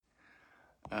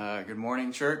Good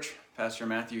morning, church. Pastor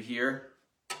Matthew here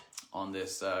on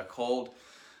this cold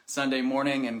Sunday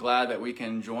morning, and glad that we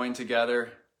can join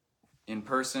together in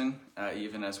person,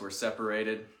 even as we're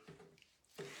separated.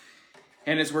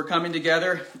 And as we're coming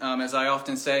together, as I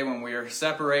often say when we're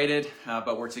separated,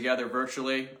 but we're together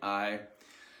virtually, I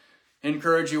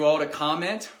encourage you all to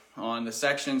comment on the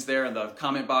sections there in the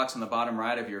comment box on the bottom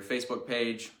right of your Facebook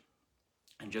page,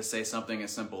 and just say something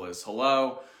as simple as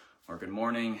hello or good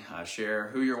morning. Share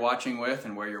who you're watching with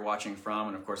and where you're watching from.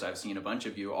 And of course, I've seen a bunch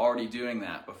of you already doing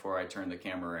that before I turn the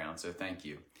camera around, so thank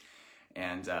you.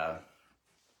 And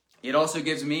it also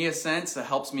gives me a sense, it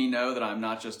helps me know that I'm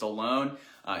not just alone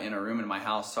in a room in my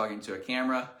house talking to a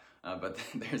camera, but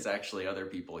there's actually other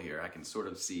people here. I can sort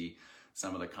of see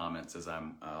some of the comments as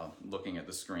I'm looking at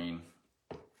the screen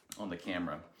on the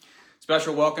camera.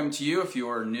 Special welcome to you if you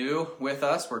are new with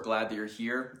us. We're glad that you're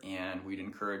here, and we'd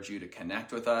encourage you to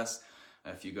connect with us.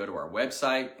 If you go to our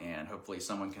website, and hopefully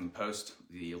someone can post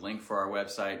the link for our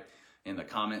website in the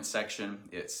comments section,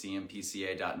 it's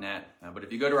cmpca.net. But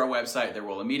if you go to our website, there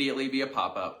will immediately be a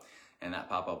pop-up, and that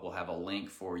pop-up will have a link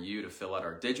for you to fill out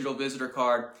our digital visitor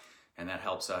card, and that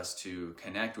helps us to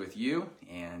connect with you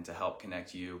and to help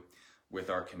connect you with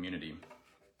our community.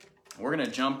 We're going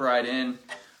to jump right in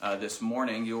this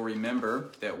morning. You'll remember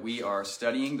that we are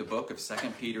studying the book of 2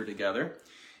 Peter together.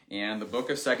 And the book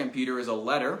of 2 Peter is a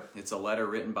letter. It's a letter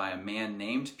written by a man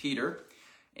named Peter.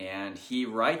 And he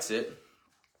writes it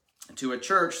to a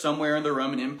church somewhere in the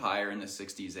Roman Empire in the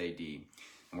 60s AD.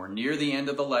 And we're near the end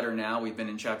of the letter now. We've been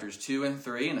in chapters 2 and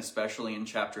 3, and especially in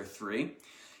chapter 3.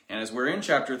 And as we're in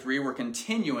chapter 3, we're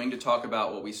continuing to talk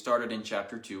about what we started in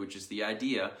chapter 2, which is the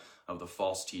idea of the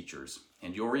false teachers.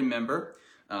 And you'll remember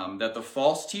that the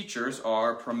false teachers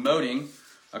are promoting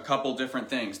a couple different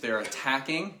things. They're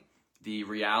attacking the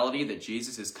reality that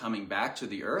Jesus is coming back to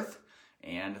the earth,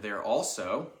 and they're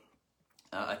also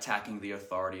attacking the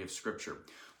authority of Scripture.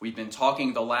 We've been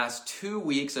talking the last 2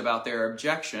 weeks about their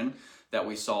objection that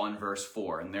we saw in verse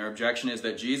 4. And their objection is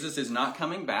that Jesus is not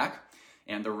coming back,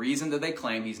 and the reason that they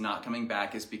claim he's not coming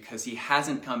back is because he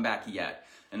hasn't come back yet.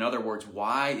 In other words,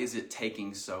 why is it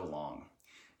taking so long?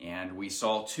 And we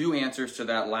saw two answers to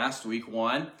that last week.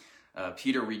 One,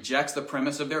 Peter rejects the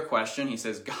premise of their question. He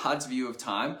says God's view of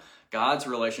time, God's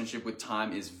relationship with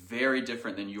time is very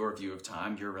different than your view of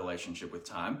time, your relationship with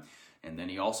time. And then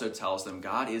he also tells them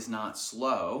God is not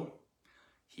slow,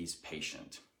 he's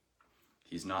patient.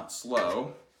 He's not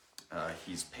slow,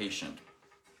 he's patient.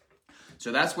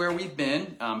 So that's where we've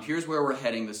been. Here's where we're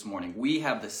heading this morning. We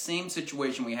have the same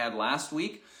situation we had last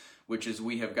week, which is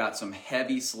we have got some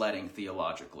heavy sledding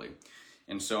theologically.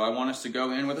 And so I want us to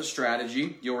go in with a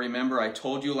strategy. You'll remember I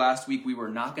told you last week we were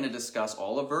not going to discuss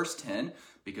all of verse 10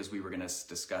 because we were going to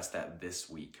discuss that this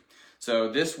week.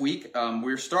 So this week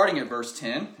we're starting at verse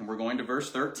 10 and we're going to verse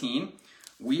 13.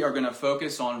 We are going to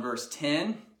focus on verse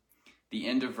 10, the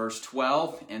end of verse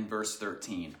 12, and verse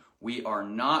 13. We are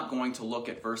not going to look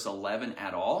at verse 11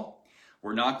 at all.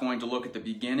 We're not going to look at the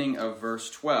beginning of verse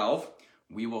 12.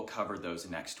 We will cover those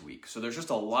next week. So there's just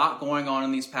a lot going on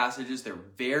in these passages. They're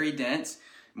very dense,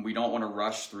 and we don't want to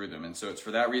rush through them. And so it's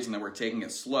for that reason that we're taking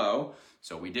it slow.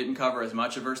 So we didn't cover as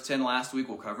much of verse 10 last week.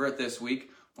 We'll cover it this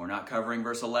week. We're not covering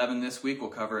verse 11 this week. We'll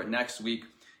cover it next week.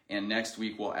 And next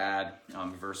week we'll add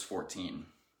verse 14.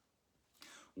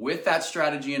 With that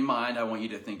strategy in mind, I want you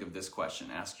to think of this question.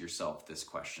 Ask yourself this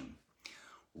question.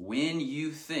 When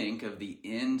you think of the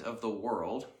end of the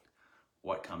world,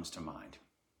 what comes to mind?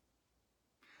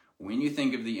 When you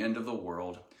think of the end of the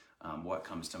world, what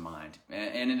comes to mind?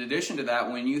 And in addition to that,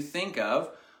 when you think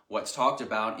of what's talked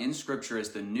about in Scripture as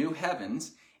the new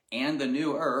heavens and the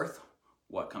new earth,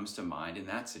 what comes to mind in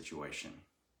that situation?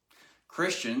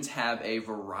 Christians have a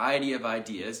variety of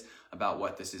ideas about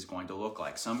what this is going to look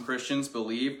like. Some Christians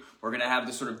believe we're going to have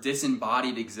this sort of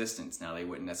disembodied existence. Now, they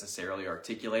wouldn't necessarily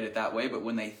articulate it that way, but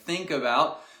when they think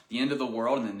about the end of the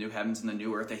world and the new heavens and the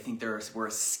new earth, they think we're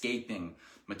escaping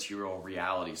material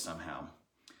reality somehow.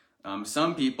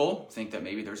 Some people think that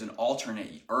maybe there's an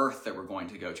alternate earth that we're going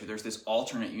to go to. There's this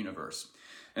alternate universe.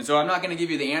 And so I'm not going to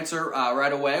give you the answer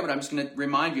right away, but I'm just going to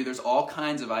remind you there's all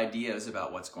kinds of ideas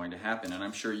about what's going to happen. And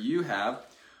I'm sure you have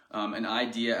an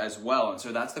idea as well. And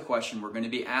so that's the question we're going to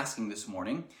be asking this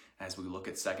morning as we look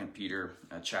at 2 Peter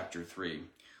chapter 3.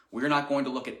 We're not going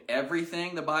to look at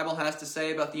everything the Bible has to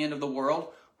say about the end of the world.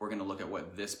 We're going to look at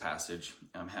what this passage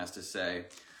has to say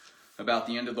about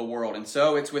the end of the world. And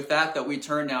so it's with that we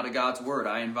turn now to God's Word.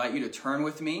 I invite you to turn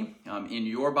with me in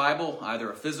your Bible,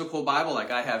 either a physical Bible like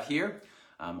I have here,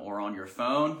 or on your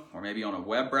phone, or maybe on a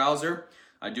web browser.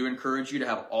 I do encourage you to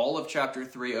have all of chapter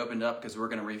 3 opened up because we're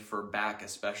going to refer back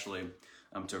especially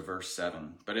to verse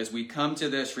 7. But as we come to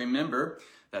this, remember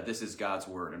that this is God's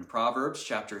word. And Proverbs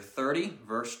chapter 30,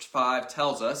 verse 5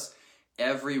 tells us,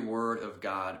 every word of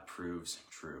God proves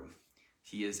true.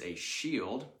 He is a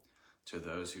shield to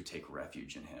those who take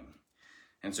refuge in him.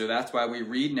 And so that's why we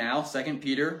read now 2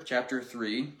 Peter chapter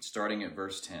 3, starting at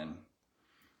verse 10.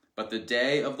 But the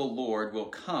day of the Lord will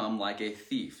come like a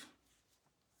thief,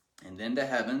 and then the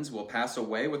heavens will pass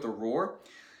away with a roar,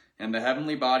 and the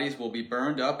heavenly bodies will be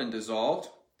burned up and dissolved,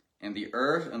 and the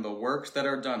earth and the works that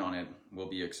are done on it will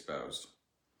be exposed.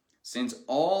 Since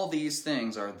all these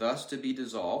things are thus to be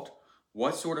dissolved,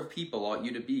 what sort of people ought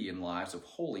you to be in lives of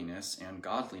holiness and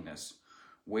godliness,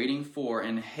 waiting for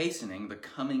and hastening the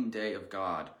coming day of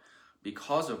God,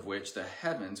 because of which the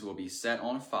heavens will be set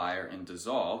on fire and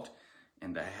dissolved,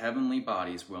 and the heavenly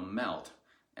bodies will melt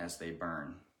as they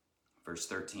burn. Verse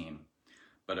 13,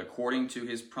 but according to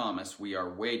his promise, we are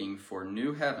waiting for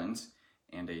new heavens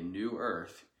and a new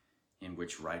earth in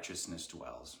which righteousness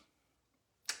dwells.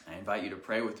 I invite you to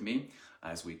pray with me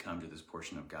as we come to this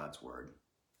portion of God's word.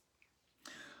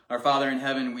 Our Father in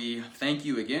heaven, we thank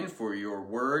you again for your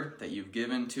word that you've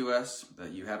given to us,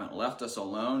 that you haven't left us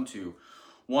alone to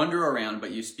wander around,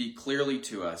 but you speak clearly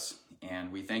to us.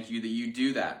 And we thank you that you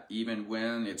do that even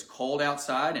when it's cold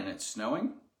outside and it's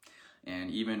snowing, and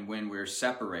even when we're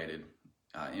separated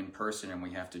in person and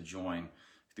we have to join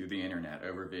through the internet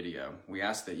over video. We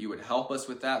ask that you would help us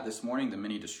with that this morning, the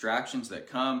many distractions that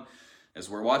come as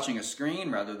we're watching a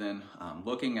screen rather than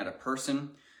looking at a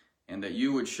person, and that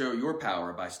you would show your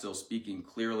power by still speaking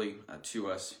clearly to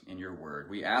us in your word.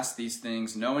 We ask these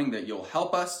things knowing that you'll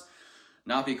help us,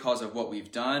 not because of what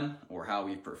we've done or how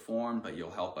we've performed, but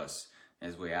you'll help us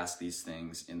as we ask these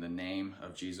things in the name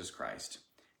of Jesus Christ.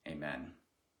 Amen.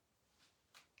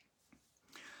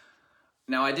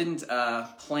 Now, I didn't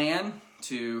plan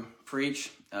to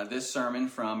preach this sermon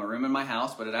from a room in my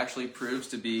house, but it actually proves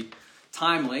to be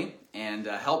timely and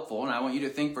helpful. And I want you to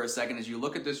think for a second as you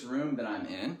look at this room that I'm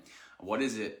in, what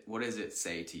does it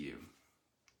say to you?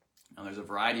 Now, there's a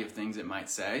variety of things it might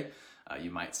say. You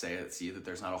might see that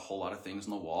there's not a whole lot of things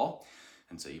on the wall.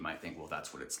 And so you might think, well,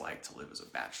 that's what it's like to live as a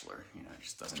bachelor. You know,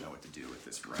 just doesn't know what to do with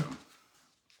this room.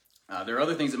 There are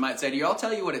other things it might say to you. I'll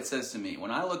tell you what it says to me.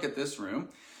 When I look at this room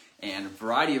and a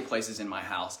variety of places in my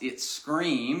house, it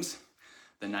screams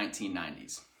the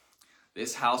 1990s.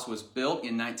 This house was built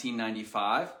in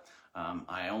 1995.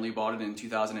 I only bought it in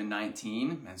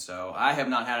 2019, and so I have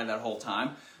not had it that whole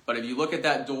time. But if you look at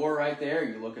that door right there,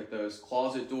 you look at those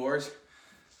closet doors,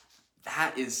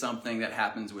 that is something that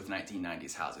happens with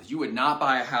 1990s houses. You would not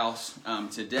buy a house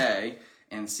today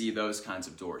and see those kinds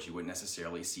of doors. You wouldn't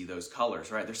necessarily see those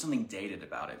colors, right? There's something dated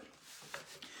about it.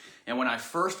 And when I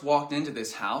first walked into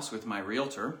this house with my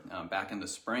realtor back in the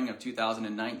spring of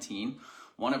 2019,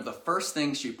 one of the first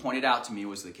things she pointed out to me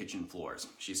was the kitchen floors.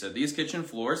 She said, these kitchen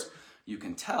floors, you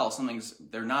can tell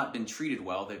they're not been treated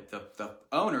well. The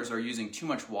owners are using too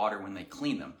much water when they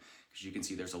clean them, because you can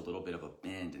see there's a little bit of a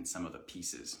bend in some of the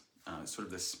pieces. Sort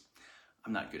of this,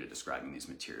 I'm not good at describing these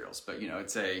materials, but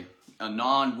it's a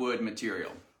non-wood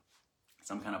material,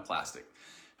 some kind of plastic.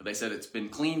 But they said it's been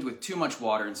cleaned with too much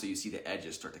water, and so you see the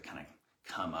edges start to kind of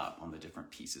come up on the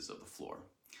different pieces of the floor.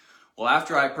 Well,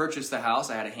 after I purchased the house,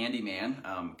 I had a handyman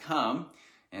come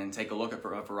and take a look at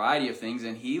a variety of things,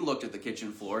 and he looked at the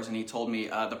kitchen floors, and he told me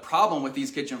the problem with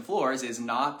these kitchen floors is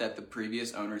not that the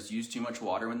previous owners use too much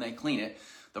water when they clean it.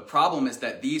 The problem is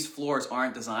that these floors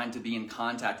aren't designed to be in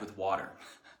contact with water.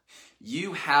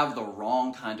 You have the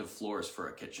wrong kind of floors for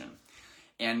a kitchen.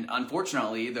 And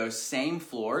unfortunately, those same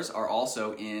floors are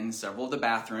also in several of the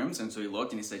bathrooms. And so he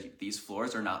looked and he said, these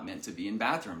floors are not meant to be in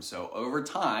bathrooms. So over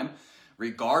time,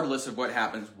 regardless of what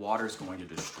happens, water is going to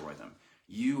destroy them.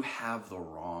 You have the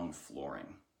wrong flooring.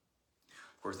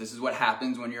 Of course, this is what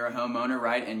happens when you're a homeowner,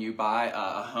 right? And you buy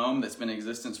a home that's been in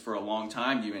existence for a long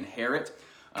time. You inherit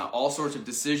all sorts of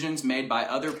decisions made by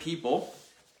other people.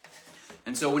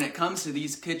 And so when it comes to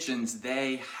these kitchens,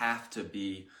 they have to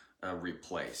be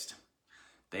replaced.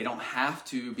 They don't have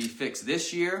to be fixed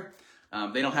this year.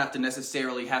 They don't have to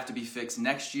necessarily have to be fixed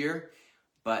next year,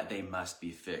 but they must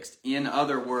be fixed. In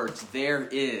other words, there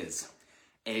is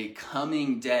a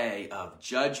coming day of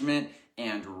judgment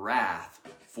and wrath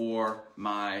for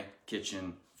my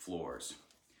kitchen floors.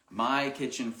 My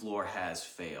kitchen floor has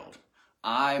failed.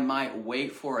 I might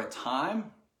wait for a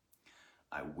time.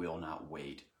 I will not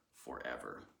wait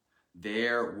forever.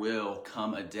 There will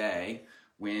come a day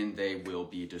when they will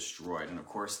be destroyed. And of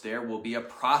course, there will be a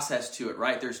process to it,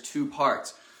 right? There's two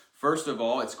parts. First of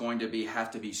all, it's going to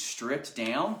have to be stripped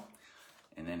down,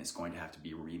 and then it's going to have to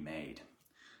be remade.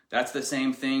 That's the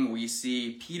same thing we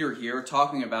see Peter here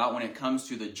talking about when it comes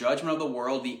to the judgment of the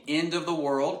world, the end of the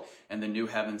world, and the new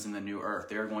heavens and the new earth.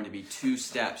 There are going to be two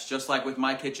steps, just like with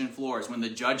my kitchen floors. When the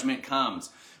judgment comes,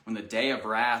 when the day of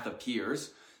wrath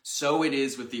appears, so it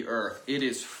is with the earth. It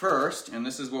is first, and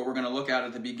this is what we're going to look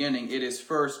at the beginning, it is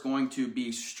first going to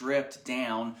be stripped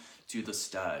down to the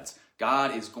studs.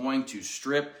 God is going to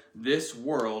strip this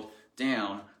world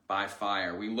down by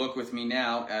fire. We look with me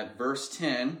now at verse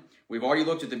 10. We've already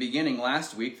looked at the beginning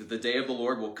last week, that the day of the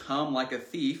Lord will come like a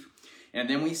thief. And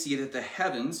then we see that the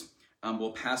heavens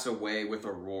will pass away with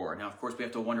a roar. Now, of course, we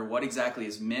have to wonder what exactly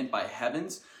is meant by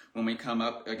heavens when we come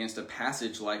up against a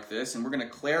passage like this. And we're going to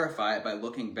clarify it by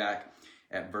looking back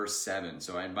at verse 7.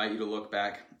 So I invite you to look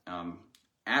back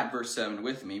at verse 7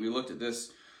 with me. We looked at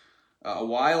this a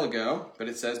while ago, but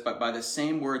it says, "But by the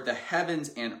same word, the heavens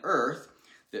and earth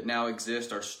that now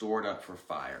exist are stored up for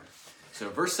fire." So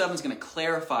verse 7 is going to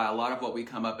clarify a lot of what we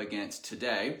come up against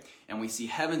today, and we see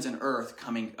heavens and earth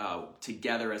coming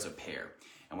together as a pair.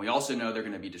 And we also know they're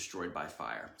going to be destroyed by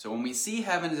fire. So when we see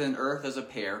heavens and earth as a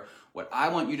pair, what I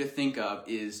want you to think of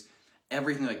is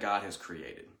everything that God has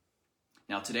created.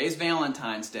 Now today's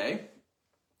Valentine's Day,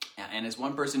 and as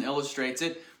one person illustrates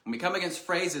it, when we come against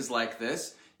phrases like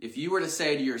this, if you were to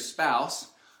say to your spouse,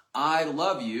 "I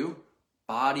love you,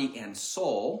 body and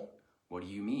soul," what do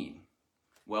you mean?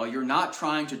 Well, you're not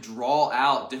trying to draw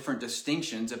out different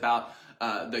distinctions about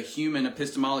the human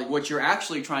epistemology. What you're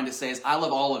actually trying to say is, I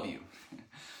love all of you.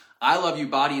 I love you,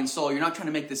 body and soul. You're not trying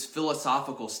to make this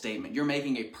philosophical statement. You're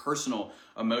making a personal,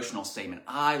 emotional statement.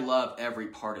 I love every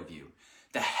part of you.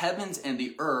 The heavens and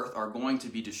the earth are going to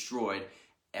be destroyed.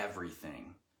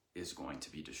 Everything is going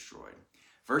to be destroyed.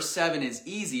 Verse 7 is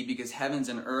easy because heavens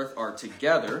and earth are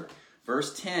together.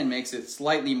 Verse 10 makes it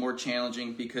slightly more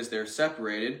challenging because they're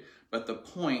separated, but the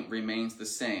point remains the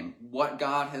same. What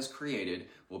God has created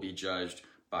will be judged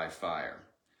by fire.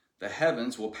 The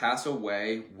heavens will pass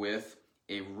away with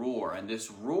a roar, and this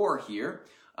roar here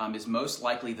is most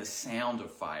likely the sound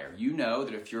of fire. You know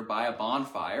that if you're by a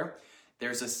bonfire,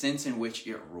 there's a sense in which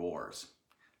it roars.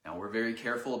 Now, we're very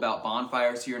careful about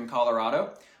bonfires here in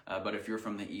Colorado, but if you're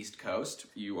from the East Coast,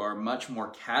 you are much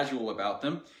more casual about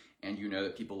them, and you know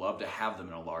that people love to have them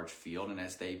in a large field, and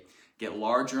as they get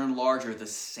larger and larger, the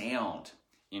sound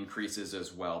increases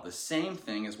as well. The same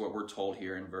thing is what we're told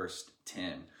here in verse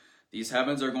 10. These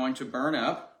heavens are going to burn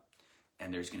up,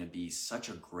 and there's going to be such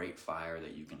a great fire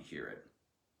that you can hear it.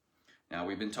 Now,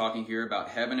 we've been talking here about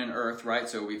heaven and earth, right?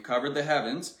 So we've covered the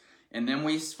heavens, and then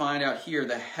we find out here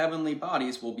the heavenly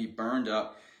bodies will be burned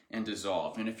up and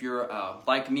dissolved. And if you're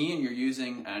like me and you're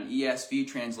using an ESV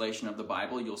translation of the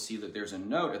Bible, you'll see that there's a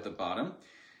note at the bottom.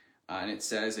 And it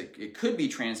says it could be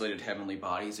translated heavenly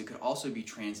bodies. It could also be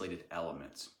translated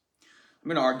elements. I'm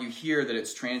going to argue here that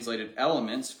it's translated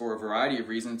elements for a variety of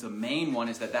reasons. The main one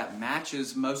is that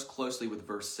matches most closely with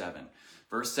verse 7.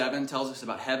 Verse 7 tells us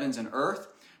about heavens and earth.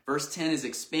 Verse 10 is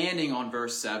expanding on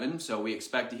verse 7, so we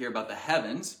expect to hear about the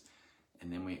heavens,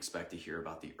 and then we expect to hear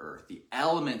about the earth. The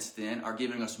elements then are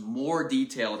giving us more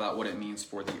detail about what it means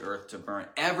for the earth to burn.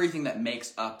 Everything that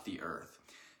makes up the earth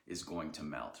is going to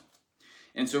melt.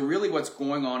 And so really what's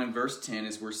going on in verse 10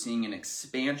 is we're seeing an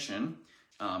expansion,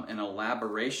 an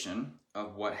elaboration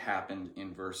of what happened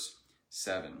in verse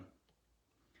 7.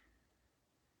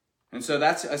 And so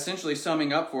that's essentially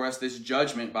summing up for us this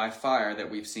judgment by fire that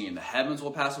we've seen. The heavens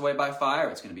will pass away by fire.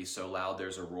 It's going to be so loud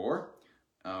there's a roar.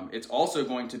 It's also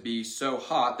going to be so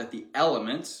hot that the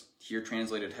elements, here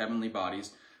translated heavenly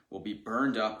bodies, will be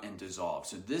burned up and dissolved.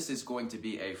 So this is going to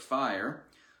be a fire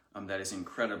that is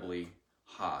incredibly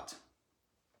hot.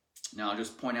 Now, I'll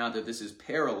just point out that this is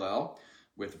parallel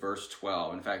with verse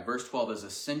 12. In fact, verse 12 is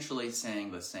essentially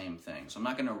saying the same thing. So I'm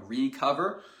not going to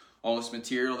recover all this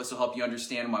material. This will help you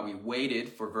understand why we waited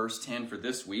for verse 10 for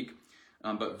this week.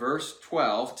 But verse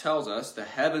 12 tells us the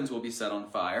heavens will be set on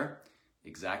fire.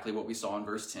 Exactly what we saw in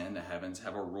verse 10. The heavens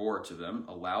have a roar to them,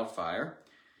 a loud fire.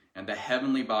 And the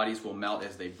heavenly bodies will melt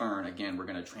as they burn. Again, we're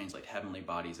going to translate heavenly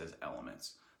bodies as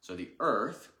elements. So the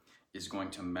earth is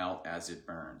going to melt as it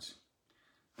burns.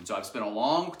 And so I've spent a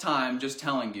long time just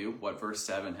telling you what verse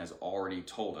 7 has already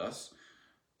told us,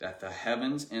 that the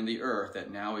heavens and the earth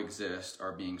that now exist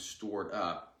are being stored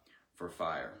up for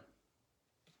fire.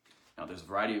 Now, there's a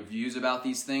variety of views about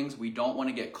these things. We don't want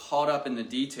to get caught up in the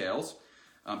details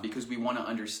because we want to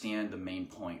understand the main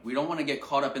point. We don't want to get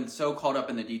so caught up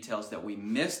in the details that we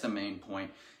miss the main point.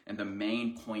 And the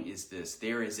main point is this: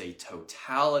 there is a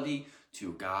totality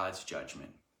to God's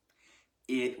judgment.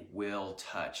 It will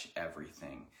touch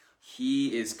everything.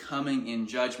 He is coming in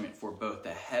judgment for both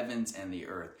the heavens and the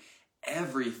earth.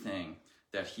 Everything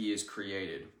that he has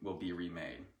created will be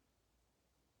remade.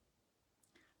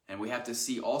 And we have to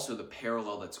see also the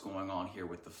parallel that's going on here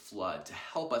with the flood to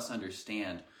help us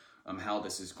understand how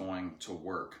this is going to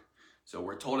work. So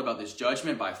we're told about this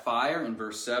judgment by fire in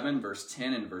verse 7, verse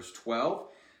 10, and verse 12.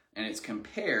 And it's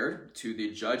compared to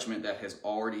the judgment that has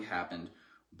already happened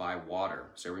by water.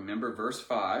 So remember verse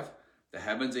 5, the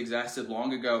heavens existed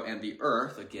long ago, and the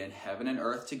earth, again, heaven and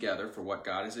earth together for what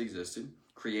God has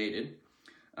created.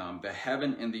 The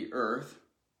heaven and the earth,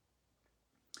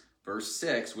 verse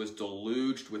 6, was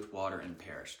deluged with water and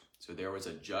perished. So there was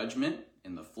a judgment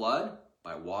in the flood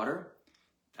by water.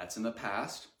 That's in the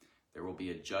past. There will be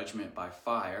a judgment by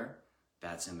fire.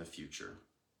 That's in the future.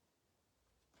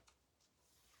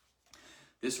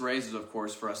 This raises, of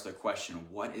course, for us the question,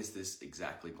 what is this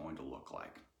exactly going to look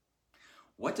like?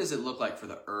 What does it look like for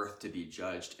the earth to be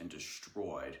judged and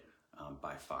destroyed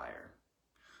by fire?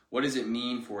 What does it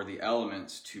mean for the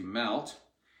elements to melt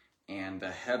and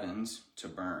the heavens to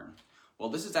burn? Well,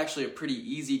 this is actually a pretty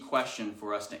easy question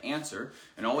for us to answer,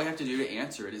 and all we have to do to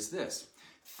answer it is this.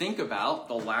 Think about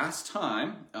the last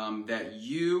time that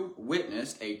you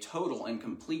witnessed a total and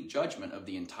complete judgment of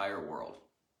the entire world.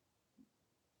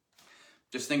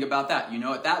 Just think about that. You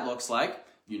know what that looks like.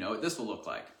 You know what this will look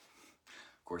like.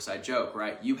 Of course, I joke,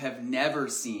 right? You have never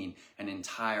seen an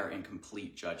entire and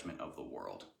complete judgment of the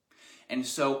world. And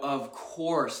so, of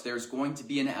course, there's going to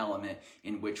be an element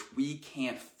in which we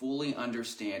can't fully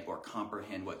understand or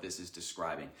comprehend what this is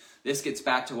describing. This gets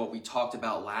back to what we talked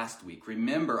about last week.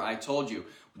 Remember, I told you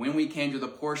when we came to the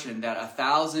portion that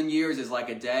 1,000 years is like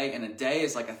a day and a day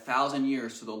is like 1,000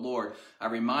 years to the Lord. I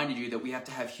reminded you that we have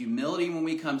to have humility when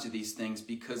we come to these things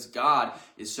because God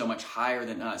is so much higher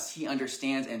than us. He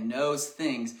understands and knows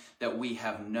things that we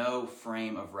have no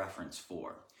frame of reference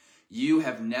for. You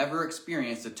have never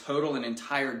experienced a total and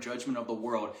entire judgment of the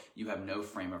world. You have no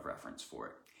frame of reference for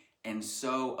it. And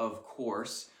so, of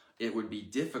course, it would be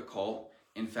difficult,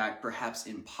 in fact, perhaps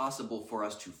impossible for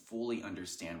us to fully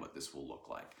understand what this will look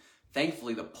like.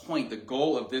 Thankfully, the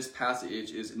goal of this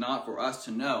passage is not for us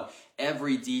to know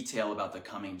every detail about the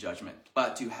coming judgment,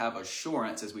 but to have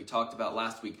assurance, as we talked about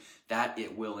last week, that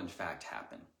it will in fact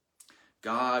happen.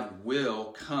 God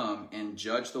will come and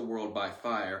judge the world by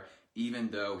fire,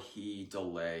 even though he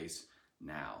delays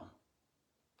now.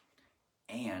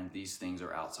 And these things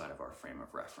are outside of our frame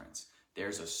of reference.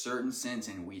 There's a certain sense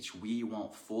in which we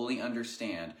won't fully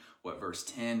understand what verse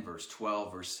 10, verse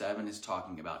 12, verse 7 is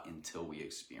talking about until we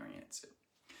experience it.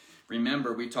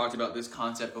 Remember, we talked about this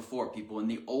concept before. People in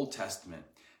the Old Testament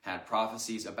had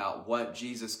prophecies about what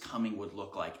Jesus' coming would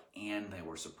look like, and they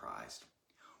were surprised.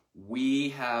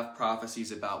 We have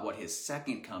prophecies about what his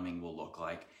second coming will look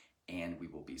like, and we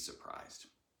will be surprised.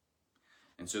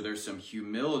 And so there's some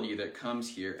humility that comes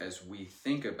here as we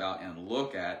think about and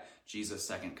look at Jesus'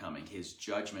 second coming, his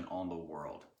judgment on the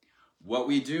world. What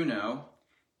we do know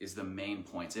is the main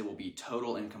points. It will be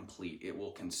total and complete. It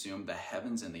will consume the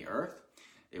heavens and the earth.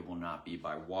 It will not be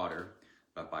by water,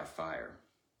 but by fire.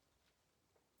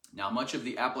 Now, much of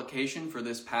the application for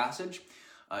this passage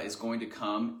is going to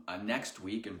come next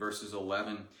week in verses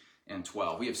 11 and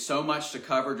 12. We have so much to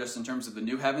cover just in terms of the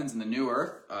new heavens and the new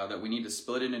earth that we need to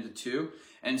split it into two.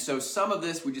 And so some of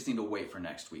this we just need to wait for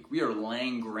next week. We are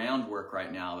laying groundwork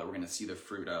right now that we're going to see the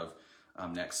fruit of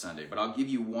next Sunday. But I'll give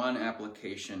you one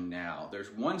application now. There's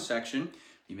one section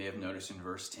you may have noticed in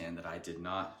verse 10 that I did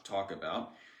not talk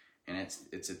about, and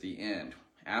it's at the end.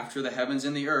 After the heavens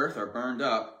and the earth are burned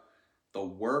up, the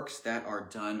works that are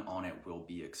done on it will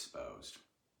be exposed.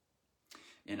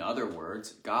 In other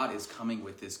words, God is coming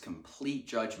with this complete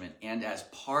judgment, and as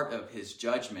part of his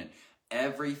judgment,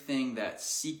 everything that's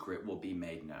secret will be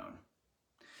made known.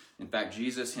 In fact,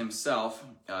 Jesus himself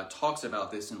talks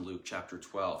about this in Luke chapter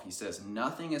 12. He says,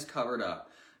 "Nothing is covered up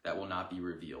that will not be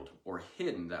revealed, or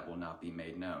hidden that will not be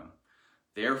made known.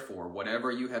 Therefore,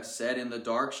 whatever you have said in the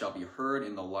dark shall be heard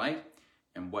in the light,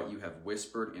 and what you have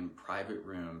whispered in private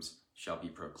rooms shall be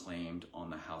proclaimed on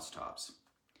the housetops."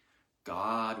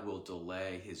 God will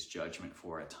delay his judgment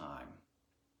for a time.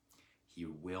 He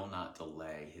will not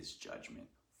delay his judgment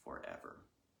forever.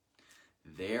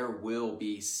 There will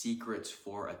be secrets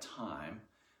for a time.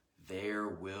 There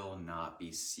will not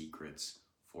be secrets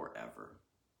forever.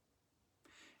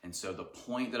 And so the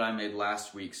point that I made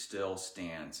last week still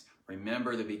stands.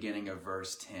 Remember the beginning of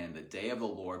verse 10. The day of the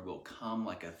Lord will come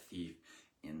like a thief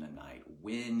in the night.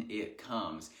 When it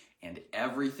comes and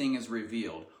everything is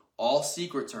revealed, all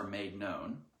secrets are made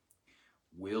known.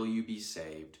 Will you be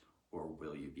saved or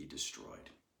will you be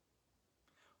destroyed?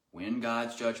 When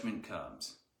God's judgment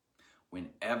comes,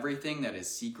 when everything that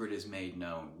is secret is made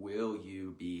known, will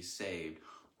you be saved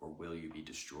or will you be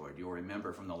destroyed? You'll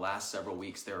remember from the last several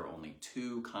weeks, there are only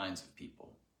two kinds of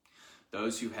people.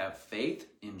 Those who have faith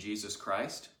in Jesus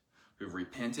Christ, who've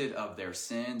repented of their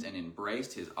sins and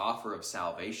embraced his offer of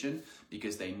salvation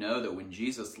because they know that when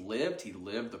Jesus lived, he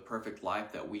lived the perfect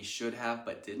life that we should have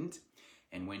but didn't.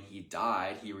 And when he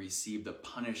died, he received the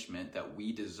punishment that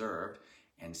we deserved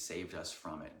and saved us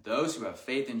from it. Those who have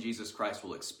faith in Jesus Christ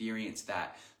will experience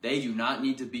that. They do not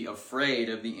need to be afraid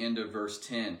of the end of verse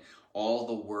 10, all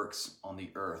the works on the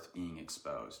earth being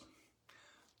exposed.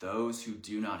 Those who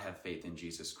do not have faith in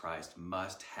Jesus Christ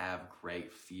must have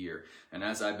great fear. And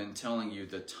as I've been telling you,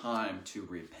 the time to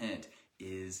repent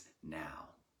is now.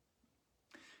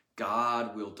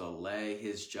 God will delay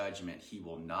his judgment. He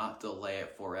will not delay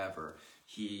it forever.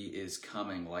 He is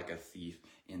coming like a thief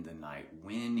in the night.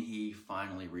 When he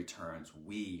finally returns,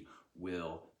 we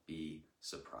will be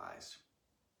surprised.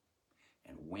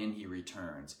 And when he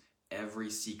returns, every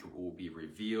secret will be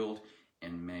revealed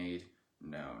and made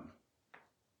known.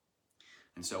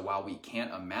 And so while we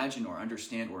can't imagine or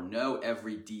understand or know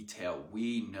every detail,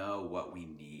 we know what we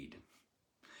need.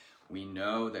 We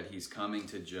know that he's coming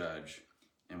to judge,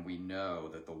 and we know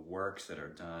that the works that are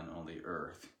done on the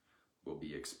earth will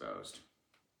be exposed.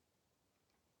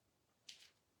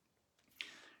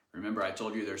 Remember, I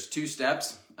told you there's 2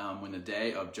 steps when the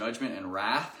day of judgment and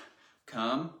wrath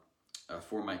come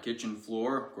for my kitchen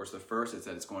floor. Of course, the first is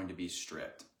that it's going to be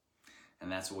stripped.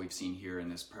 And that's what we've seen here in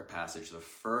this passage. The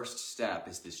first step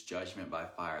is this judgment by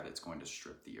fire that's going to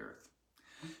strip the earth.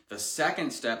 The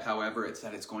second step, however, it's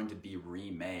that it's going to be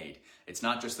remade. It's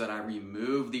not just that I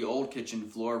remove the old kitchen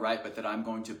floor, right, but that I'm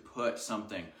going to put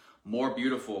something more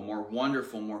beautiful, more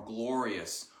wonderful, more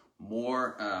glorious,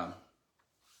 more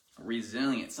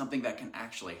resilient, something that can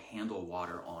actually handle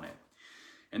water on it.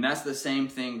 And that's the same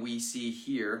thing we see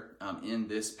here in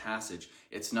this passage.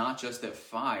 It's not just that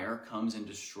fire comes and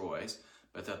destroys,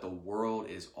 but that the world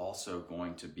is also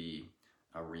going to be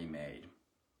remade.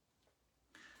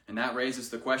 And that raises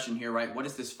the question here, right? What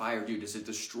does this fire do? Does it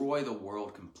destroy the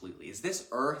world completely? Is this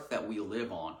earth that we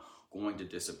live on going to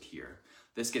disappear?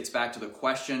 This gets back to the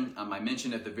question I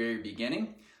mentioned at the very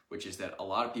beginning, which is that a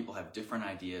lot of people have different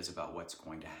ideas about what's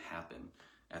going to happen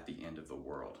at the end of the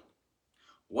world.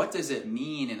 What does it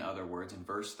mean, in other words, in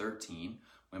verse 13,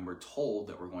 when we're told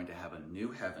that we're going to have a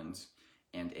new heavens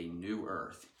and a new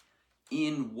earth?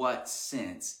 In what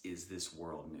sense is this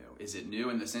world new? Is it new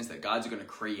in the sense that God's going to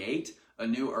create a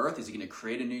new earth? Is he going to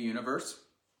create a new universe?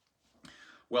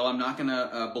 Well, I'm not going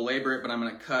to belabor it, but I'm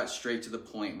going to cut straight to the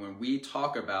point. When we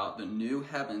talk about the new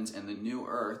heavens and the new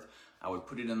earth, I would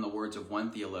put it in the words of one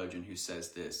theologian who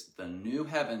says this: the new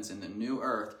heavens and the new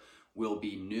earth will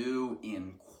be new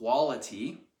in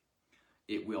quality.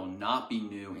 It will not be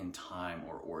new in time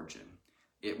or origin.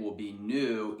 It will be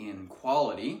new in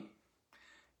quality.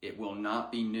 It will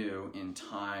not be new in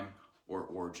time or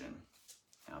origin.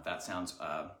 Now, if that sounds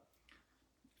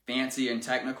fancy and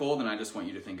technical, then I just want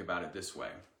you to think about it this way.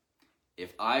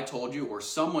 If I told you, or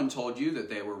someone told you, that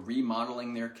they were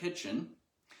remodeling their kitchen,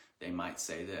 they might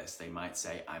say this. They might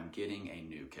say, I'm getting a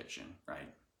new kitchen, right?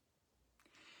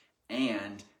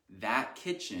 And that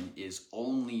kitchen is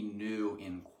only new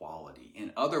in quality.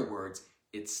 In other words,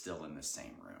 it's still in the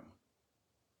same room.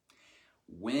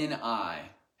 When I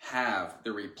have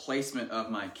the replacement of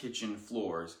my kitchen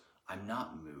floors, I'm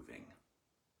not moving.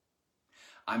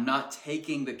 I'm not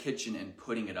taking the kitchen and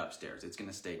putting it upstairs. It's going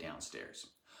to stay downstairs.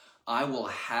 I will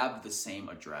have the same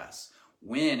address.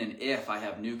 When and if I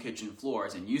have new kitchen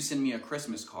floors and you send me a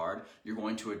Christmas card, you're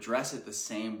going to address it the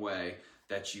same way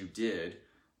that you did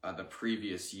the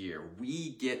previous year.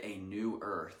 We get a new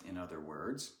earth, in other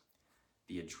words.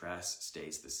 The address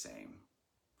stays the same.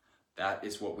 That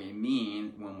is what we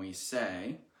mean when we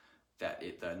say that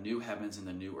the new heavens and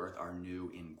the new earth are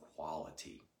new in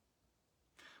quality.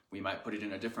 We might put it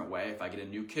in a different way. If I get a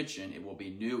new kitchen, it will be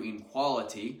new in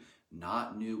quality,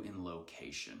 not new in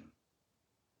location.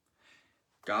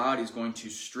 God is going to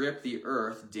strip the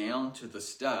earth down to the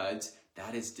studs.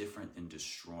 That is different than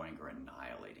destroying or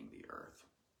annihilating the earth.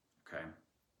 Okay?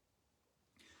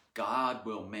 God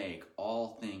will make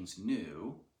all things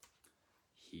new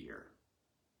here.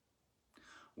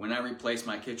 When I replace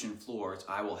my kitchen floors,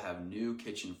 I will have new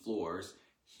kitchen floors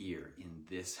here in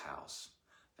this house,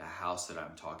 the house that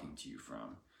I'm talking to you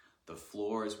from. The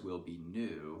floors will be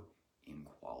new in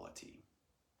quality.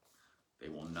 They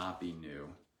will not be new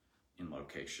in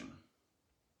location.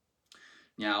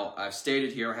 Now, I've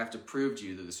stated here, I have to prove to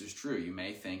you that this is true. You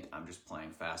may think I'm just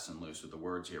playing fast and loose with the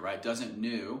words here, right? Doesn't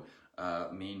new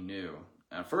mean new?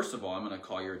 First of all, I'm going to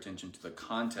call your attention to the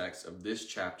context of this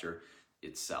chapter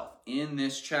itself. In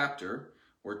this chapter,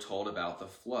 we're told about the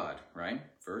flood, right?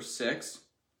 Verse 6,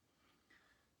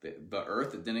 the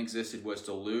earth that then existed was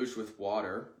deluged with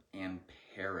water, and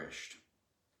perished.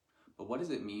 But what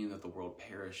does it mean that the world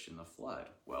perished in the flood?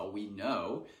 Well, we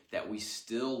know that we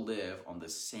still live on the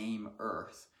same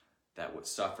earth that was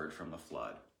suffered from the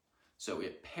flood. So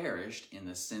it perished in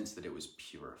the sense that it was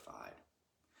purified.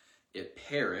 It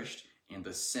perished in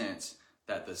the sense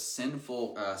that the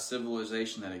sinful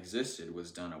civilization that existed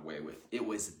was done away with. It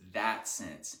was that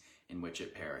sense in which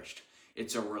it perished.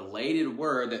 It's a related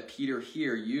word that Peter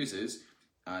here uses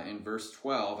in verse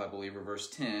 12, I believe, or verse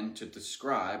 10, to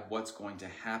describe what's going to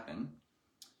happen.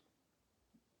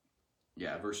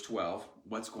 Yeah, verse 12,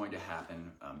 what's going to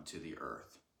happen to the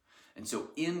earth. And so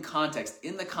in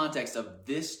the context of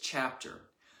this chapter,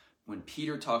 when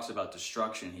Peter talks about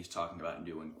destruction, he's talking about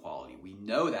new and quality. We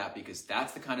know that because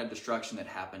that's the kind of destruction that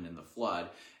happened in the flood.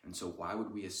 And so why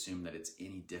would we assume that it's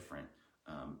any different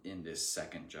in this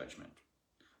second judgment,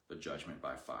 the judgment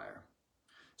by fire?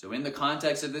 So in the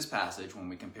context of this passage, when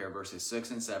we compare verses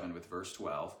 6 and 7 with verse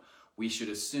 12, we should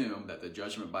assume that the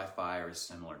judgment by fire is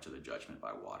similar to the judgment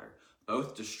by water.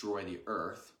 Both destroy the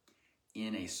earth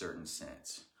in a certain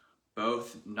sense.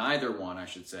 Neither one, I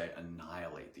should say,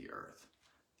 annihilate the earth.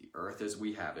 The earth as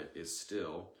we have it is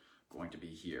still going to be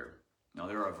here. Now,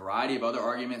 there are a variety of other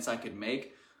arguments I could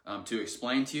make to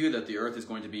explain to you that the earth is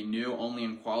going to be new only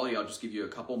in quality. I'll just give you a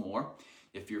couple more.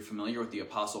 If you're familiar with the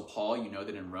Apostle Paul, you know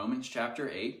that in Romans chapter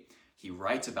 8, he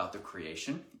writes about the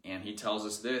creation, and he tells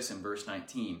us this in verse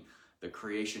 19, the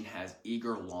creation has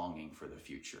eager longing for the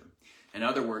future. In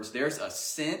other words, there's a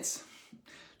sense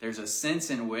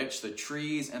in which the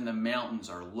trees and the mountains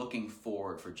are looking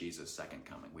forward for Jesus' second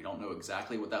coming. We don't know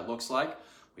exactly what that looks like.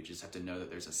 We just have to know that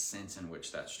there's a sense in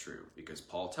which that's true, because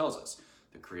Paul tells us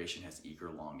the creation has eager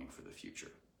longing for the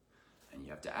future. And you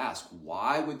have to ask,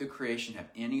 why would the creation have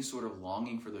any sort of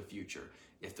longing for the future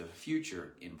if the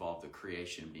future involved the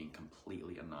creation being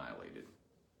completely annihilated?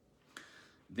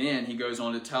 Then he goes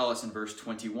on to tell us in verse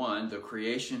 21, the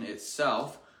creation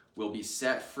itself will be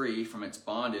set free from its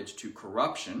bondage to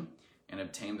corruption and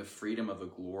obtain the freedom of the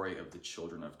glory of the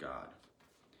children of God.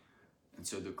 And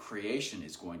so the creation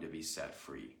is going to be set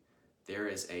free. There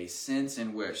is a sense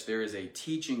in which there is a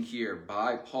teaching here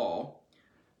by Paul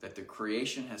that the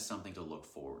creation has something to look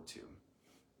forward to.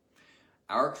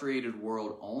 Our created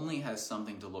world only has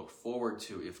something to look forward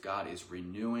to if God is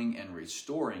renewing and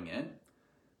restoring it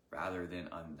rather than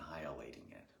annihilating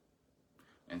it.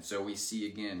 And so we see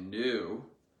again, new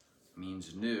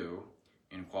means new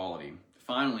in quality.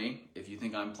 Finally, if you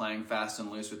think I'm playing fast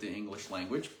and loose with the English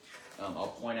language,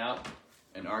 I'll point out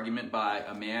an argument by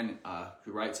a man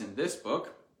who writes in this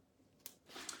book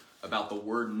about the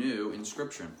word new in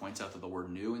Scripture, and points out that the word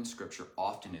new in Scripture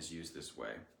often is used this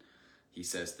way. He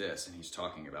says this, and he's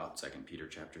talking about 2 Peter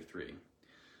chapter 3.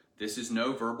 This is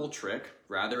no verbal trick,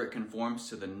 rather it conforms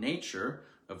to the nature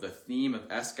of the theme of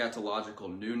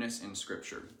eschatological newness in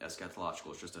Scripture.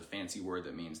 Eschatological is just a fancy word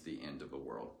that means the end of the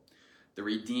world. The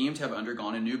redeemed have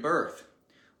undergone a new birth.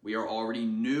 We are already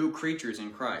new creatures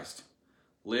in Christ,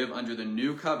 live under the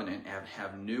new covenant, and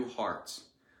have new hearts.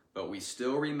 But we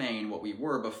still remain what we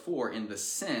were before in the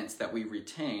sense that we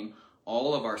retain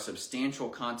all of our substantial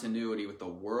continuity with the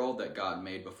world that God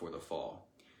made before the fall.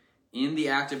 In the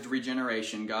act of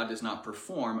regeneration, God does not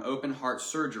perform open heart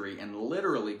surgery and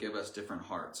literally give us different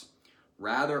hearts.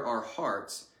 Rather, our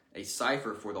hearts, a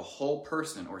cipher for the whole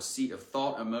person or seat of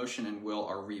thought, emotion, and will,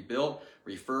 are rebuilt,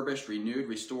 refurbished, renewed,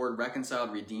 restored,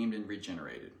 reconciled, redeemed, and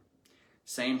regenerated.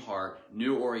 Same heart,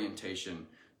 new orientation,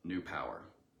 new power.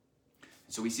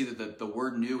 So we see that the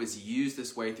word new is used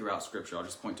this way throughout Scripture. I'll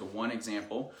just point to one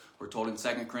example. We're told in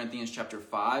 2 Corinthians chapter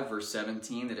 5, verse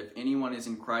 17, that if anyone is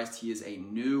in Christ, he is a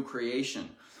new creation.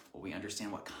 Well, we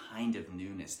understand what kind of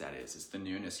newness that is. It's the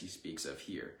newness he speaks of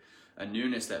here. A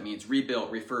newness that means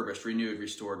rebuilt, refurbished, renewed,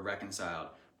 restored, reconciled,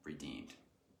 redeemed.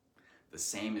 The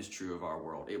same is true of our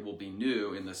world. It will be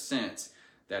new in the sense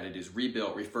that it is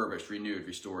rebuilt, refurbished, renewed,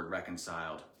 restored,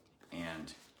 reconciled,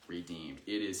 and redeemed.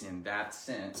 It is in that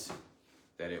sense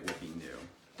that it will be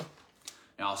new.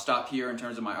 Now I'll stop here in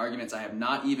terms of my arguments. I have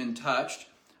not even touched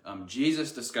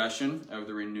Jesus' discussion of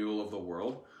the renewal of the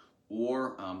world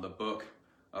or the book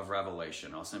of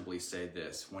Revelation. I'll simply say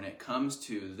this. When it comes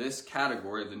to this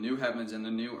category, the new heavens and the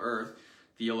new earth,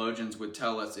 theologians would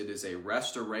tell us it is a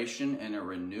restoration and a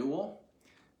renewal,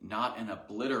 not an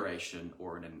obliteration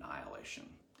or an annihilation.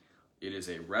 It is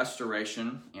a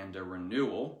restoration and a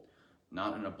renewal,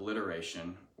 not an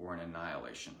obliteration or an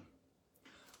annihilation.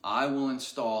 I will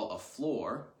install a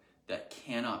floor that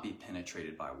cannot be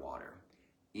penetrated by water.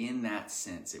 In that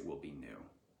sense, it will be new.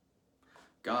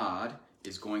 God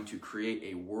is going to create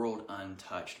a world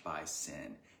untouched by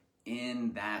sin.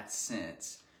 In that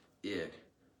sense, it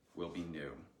will be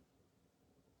new.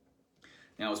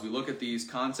 Now, as we look at these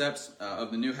concepts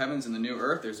of the new heavens and the new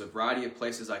earth, there's a variety of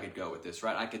places I could go with this,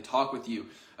 right? I could talk with you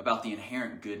about the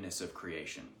inherent goodness of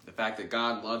creation, the fact that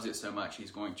God loves it so much,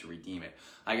 he's going to redeem it.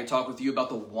 I could talk with you about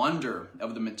the wonder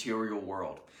of the material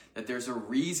world, that there's a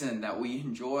reason that we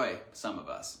enjoy, some of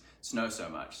us, snow so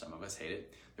much, some of us hate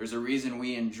it. There's a reason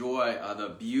we enjoy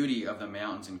the beauty of the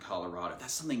mountains in Colorado.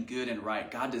 That's something good and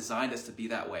right. God designed us to be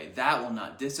that way. That will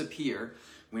not disappear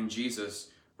when Jesus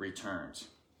returns.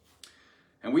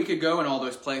 And we could go in all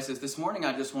those places. This morning,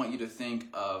 I just want you to think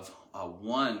of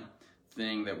one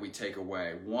thing that we take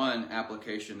away, one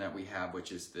application that we have,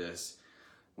 which is this.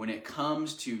 When it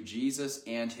comes to Jesus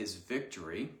and his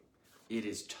victory, it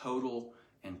is total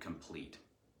and complete.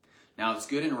 Now, it's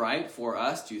good and right for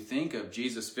us to think of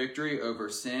Jesus' victory over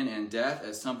sin and death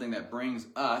as something that brings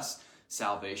us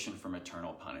salvation from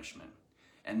eternal punishment.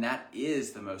 And that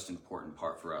is the most important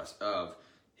part for us of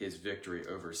his victory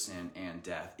over sin and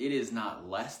death. It is not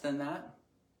less than that.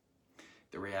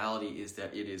 The reality is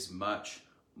that it is much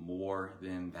more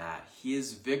than that.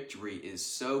 His victory is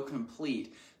so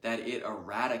complete that it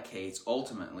eradicates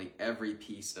ultimately every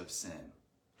piece of sin.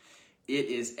 It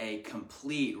is a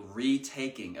complete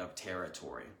retaking of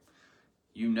territory.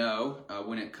 You know,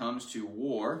 when it comes to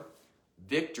war,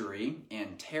 victory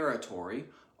and territory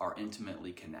are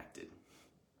intimately connected.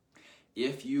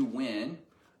 If you win,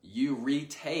 you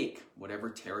retake whatever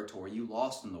territory you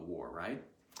lost in the war, right?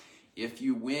 If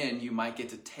you win, you might get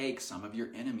to take some of your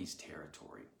enemy's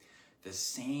territory. The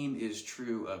same is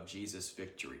true of Jesus'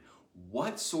 victory.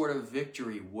 What sort of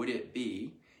victory would it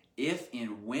be if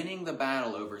in winning the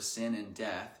battle over sin and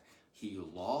death, he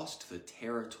lost the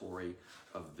territory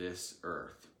of this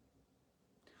earth?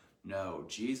 No,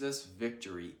 Jesus'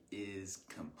 victory is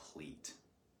complete.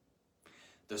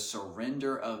 The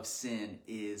surrender of sin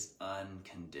is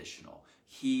unconditional.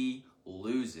 He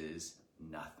loses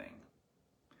nothing.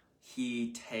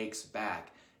 He takes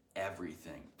back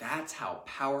everything. That's how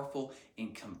powerful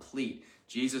and complete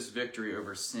Jesus' victory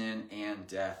over sin and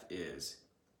death is.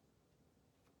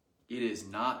 It is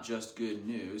not just good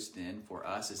news then for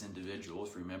us as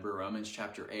individuals. Remember Romans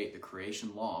chapter 8, the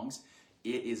creation longs.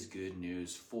 It is good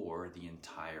news for the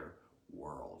entire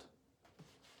world.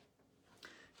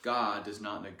 God does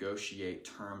not negotiate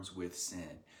terms with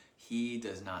sin. He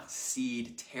does not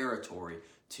cede territory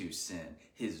to sin.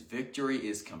 His victory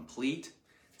is complete.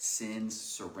 Sin's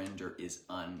surrender is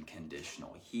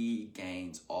unconditional. He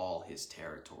gains all his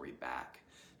territory back.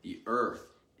 The earth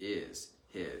is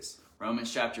his.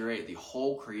 Romans chapter 8, the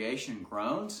whole creation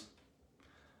groans.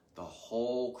 The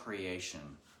whole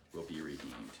creation will be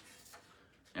redeemed.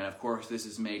 And of course, this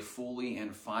is made fully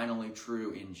and finally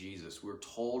true in Jesus. We're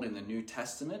told in the New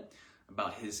Testament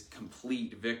about his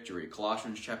complete victory.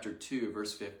 Colossians chapter 2,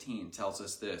 verse 15 tells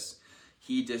us this.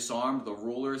 He disarmed the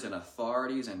rulers and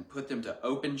authorities and put them to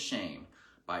open shame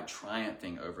by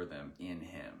triumphing over them in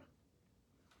him.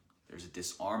 There's a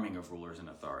disarming of rulers and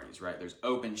authorities, right? There's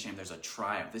open shame. There's a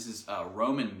triumph. This is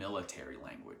Roman military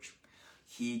language.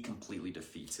 He completely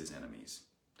defeats his enemies.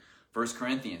 1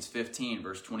 Corinthians 15,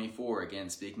 verse 24, again,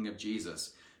 speaking of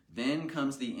Jesus. Then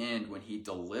comes the end when he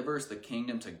delivers the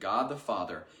kingdom to God the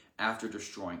Father after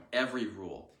destroying every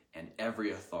rule and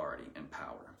every authority and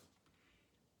power.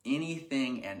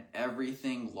 Anything and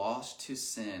everything lost to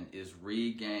sin is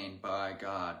regained by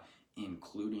God,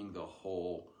 including the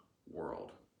whole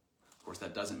world. Of course,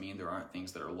 that doesn't mean there aren't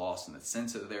things that are lost in the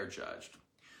sense that they're judged.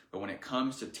 But when it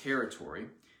comes to territory,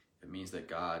 it means that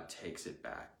God takes it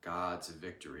back. God's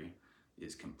victory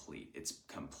is complete. It's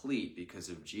complete because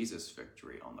of Jesus'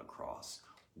 victory on the cross.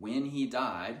 When he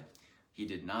died, he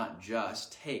did not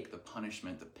just take the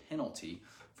punishment, the penalty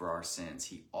for our sins.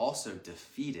 He also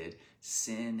defeated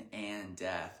sin and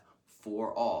death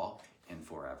for all and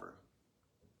forever.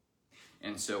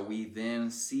 And so we then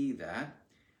see that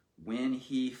when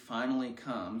he finally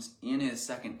comes in his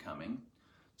second coming,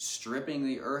 stripping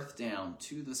the earth down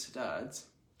to the studs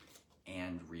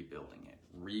and rebuilding it,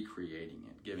 recreating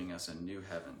it, giving us a new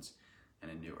heavens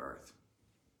and a new earth.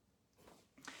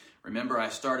 Remember, I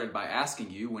started by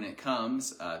asking you, when it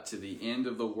comes to the end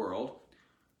of the world,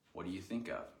 what do you think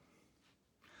of?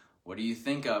 What do you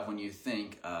think of when you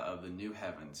think of the new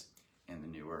heavens and the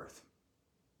new earth?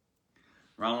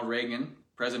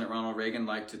 President Ronald Reagan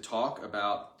liked to talk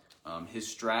about his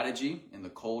strategy in the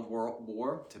Cold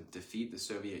War to defeat the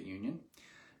Soviet Union.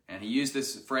 And he used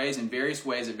this phrase in various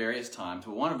ways at various times,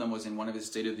 but one of them was in one of his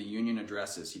State of the Union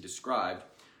addresses. He described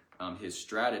his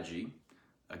strategy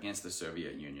against the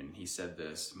Soviet Union. He said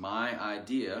this: "My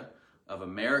idea of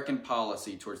American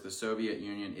policy towards the Soviet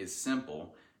Union is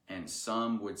simple, and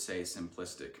some would say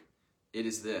simplistic. It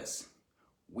is this: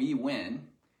 we win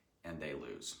and they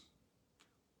lose.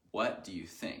 What do you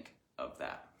think of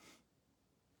that?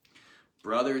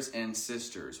 Brothers and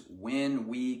sisters, when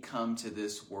we come to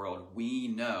this world, we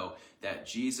know that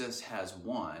Jesus has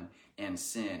won and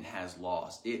sin has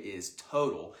lost. It is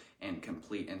total and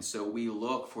complete. And so we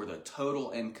look for the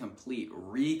total and complete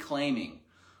reclaiming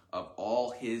of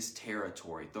all his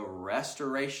territory, the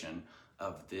restoration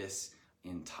of this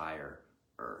entire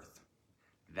earth.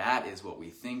 That is what we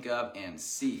think of and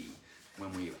see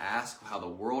when we ask how the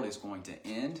world is going to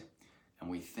end, and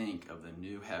we think of the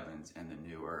new heavens and the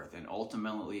new earth. And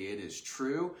ultimately it is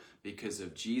true because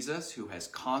of Jesus, who has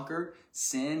conquered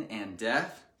sin and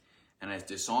death and has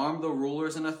disarmed the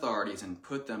rulers and authorities and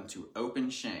put them to open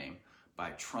shame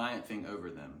by triumphing over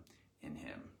them in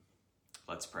him.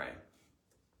 Let's pray.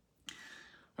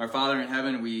 Our Father in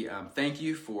heaven, we thank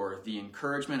you for the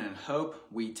encouragement and hope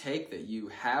we take that you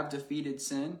have defeated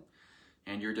sin,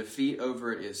 and your defeat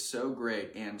over it is so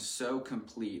great and so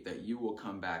complete that you will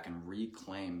come back and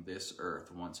reclaim this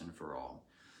earth once and for all.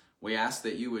 We ask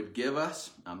that you would give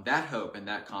us that hope and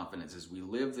that confidence as we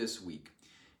live this week,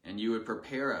 and you would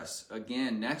prepare us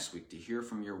again next week to hear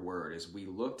from your word as we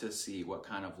look to see what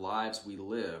kind of lives we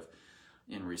live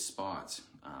in response,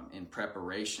 in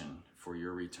preparation for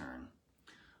your return.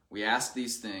 We ask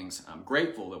these things. I'm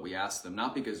grateful that we ask them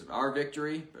not because of our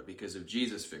victory, but because of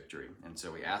Jesus' victory. And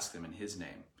so we ask them in his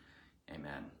name.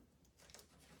 Amen.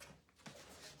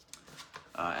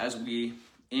 As we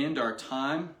end our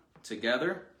time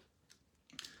together,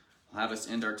 I'll have us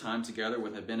end our time together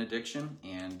with a benediction.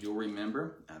 And you'll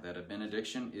remember that a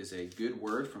benediction is a good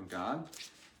word from God.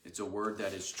 It's a word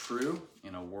that is true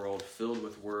in a world filled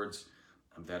with words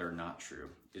that are not true.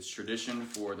 It's tradition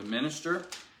for the minister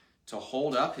to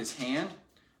hold up his hand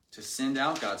to send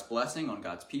out God's blessing on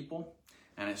God's people.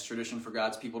 And it's tradition for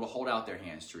God's people to hold out their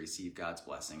hands to receive God's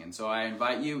blessing. And so I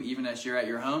invite you, even as you're at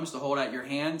your homes, to hold out your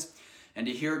hands and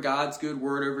to hear God's good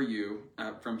word over you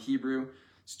from Hebrews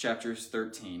chapter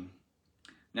 13.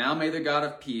 Now may the God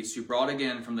of peace, who brought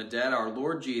again from the dead our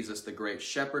Lord Jesus, the great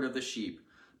shepherd of the sheep,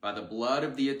 by the blood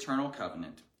of the eternal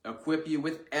covenant, equip you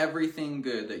with everything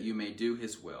good that you may do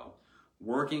his will,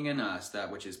 working in us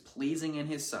that which is pleasing in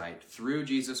his sight through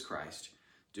Jesus Christ,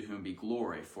 to whom be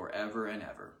glory forever and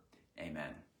ever.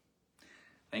 Amen.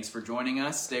 Thanks for joining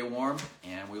us. Stay warm,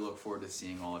 and we look forward to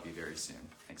seeing all of you very soon.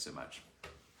 Thanks so much.